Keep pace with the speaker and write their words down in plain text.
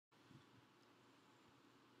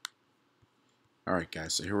Alright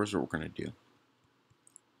guys, so here's what we're going to do.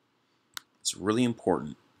 It's really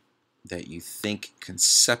important that you think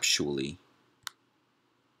conceptually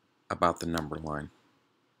about the number line.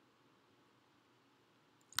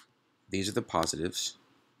 These are the positives.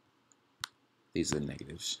 These are the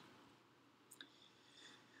negatives.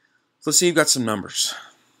 So let's say you've got some numbers.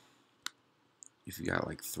 If you got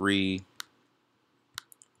like 3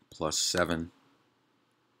 plus 7,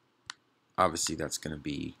 obviously that's going to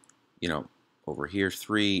be, over here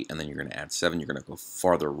 3, and then you're going to add 7. You're going to go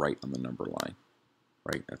farther right on the number line,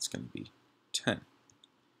 right? That's going to be 10.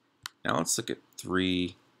 Now let's look at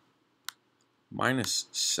 3 minus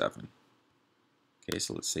 7. Okay,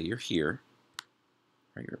 so let's say you're here,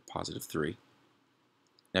 right? You're at positive 3.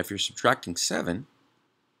 Now if you're subtracting 7,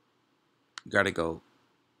 you got to go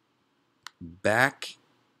back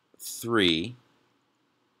 3,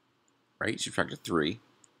 right? You subtracted 3.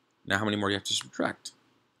 Now how many more do you have to subtract?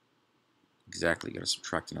 Exactly, you got to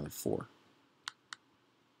subtract another 4.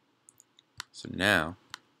 So now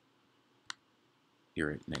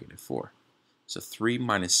you're at negative 4. So 3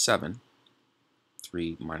 minus 7,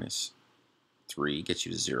 3 minus 3 gets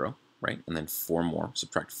you to 0, right? And then 4 more,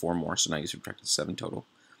 subtract 4 more, so now you subtracted 7 total.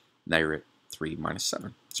 Now you're at 3 minus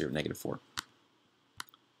 7, so you're at negative 4.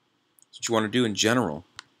 So what you want to do in general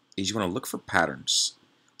is you want to look for patterns.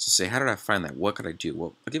 So say, how did I find that? What could I do?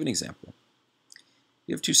 Well, I'll give you an example.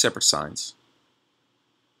 You have two separate signs.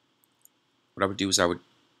 What I would do is I would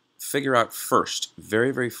figure out first,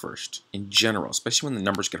 very, very first, in general, especially when the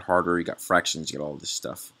numbers get harder, you got fractions, you got all this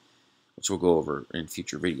stuff, which we'll go over in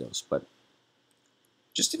future videos, but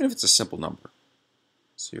just even if it's a simple number.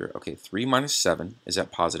 So you're, okay, 3 minus 7, is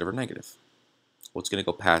that positive or negative? Well, it's going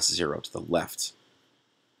to go past 0 to the left.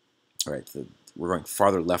 All right, we're going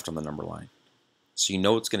farther left on the number line. So you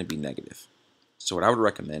know it's going to be negative. So what I would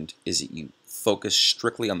recommend is that you focus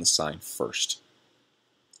strictly on the sign first.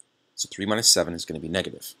 So 3 minus 7 is going to be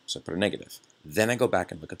negative. So I put a negative. Then I go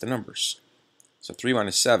back and look at the numbers. So 3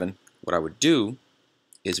 minus 7, what I would do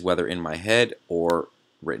is, whether in my head or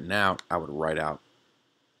written out, I would write out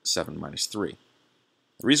 7 minus 3.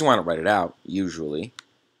 The reason why I don't write it out, usually,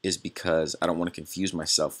 is because I don't want to confuse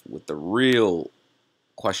myself with the real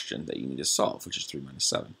question that you need to solve, which is 3 minus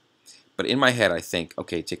 7. But in my head, I think,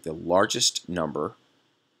 okay, take the largest number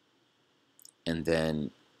and then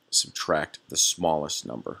subtract the smallest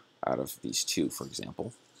number out of these two, for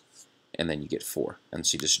example, and then you get 4. And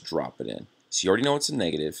so you just drop it in. So you already know it's a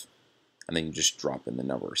negative, and then you just drop in the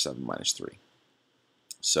number 7 minus 3.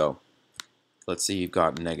 So let's say you've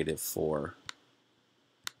got negative 4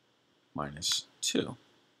 minus 2.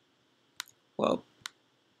 Well,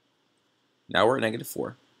 now we're at negative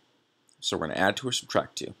 4. So we're going to add 2 or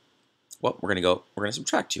subtract 2. Well, we're going to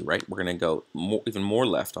subtract 2, right? We're going to go even more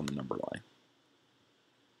left on the number line.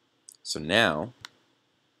 So now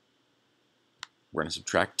we're going to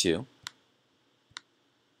subtract 2,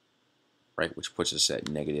 right? Which puts us at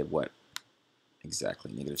negative what?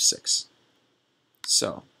 Exactly, negative 6.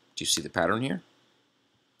 So, do you see the pattern here?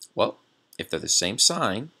 Well, if they're the same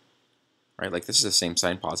sign, right? Like this is the same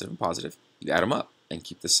sign, positive and positive. You add them up and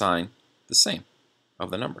keep the sign the same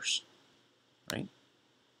of the numbers, right?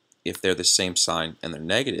 If they're the same sign and they're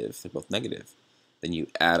negative, they're both negative, then you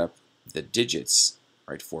add up the digits,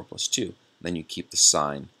 right? 4 plus 2. Then you keep the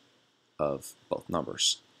sign of both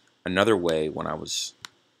numbers. Another way, when I was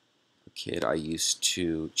a kid, I used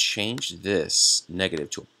to change this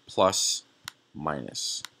negative to a plus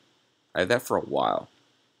minus. I had that for a while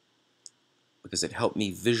because it helped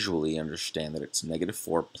me visually understand that it's negative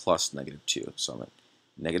 4 plus negative 2. So I'm at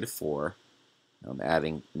negative 4, and I'm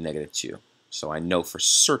adding negative 2. So I know for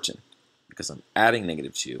certain, because I'm adding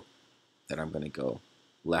negative 2, that I'm going to go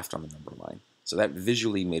left on the number line. So that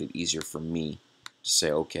visually made it easier for me to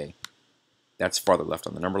say, okay, that's farther left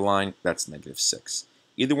on the number line, that's negative 6.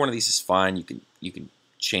 Either one of these is fine. You can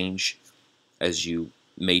change, as you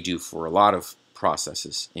may do for a lot of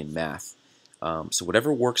processes in math. So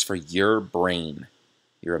whatever works for your brain,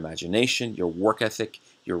 your imagination, your work ethic,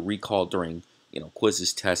 your recall during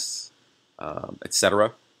quizzes, tests,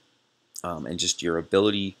 etc., and just your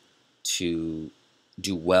ability to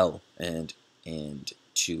do well and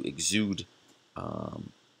to exude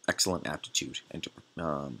excellent aptitude, and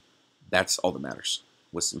that's all that matters.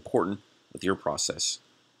 What's important with your process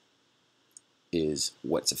is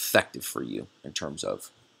what's effective for you in terms of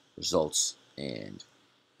results and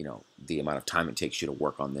the amount of time it takes you to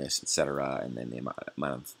work on this, etc., and then the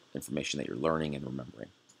amount of information that you're learning and remembering.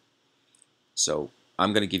 So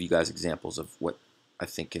I'm going to give you guys examples of what I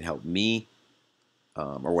think can help me,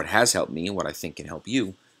 or what has helped me, and what I think can help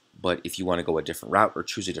you. But if you want to go a different route or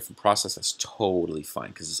choose a different process, that's totally fine,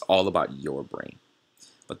 because it's all about your brain.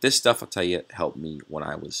 But this stuff, I'll tell you, helped me when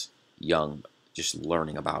I was young, just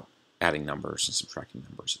learning about adding numbers and subtracting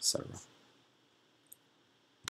numbers, etc.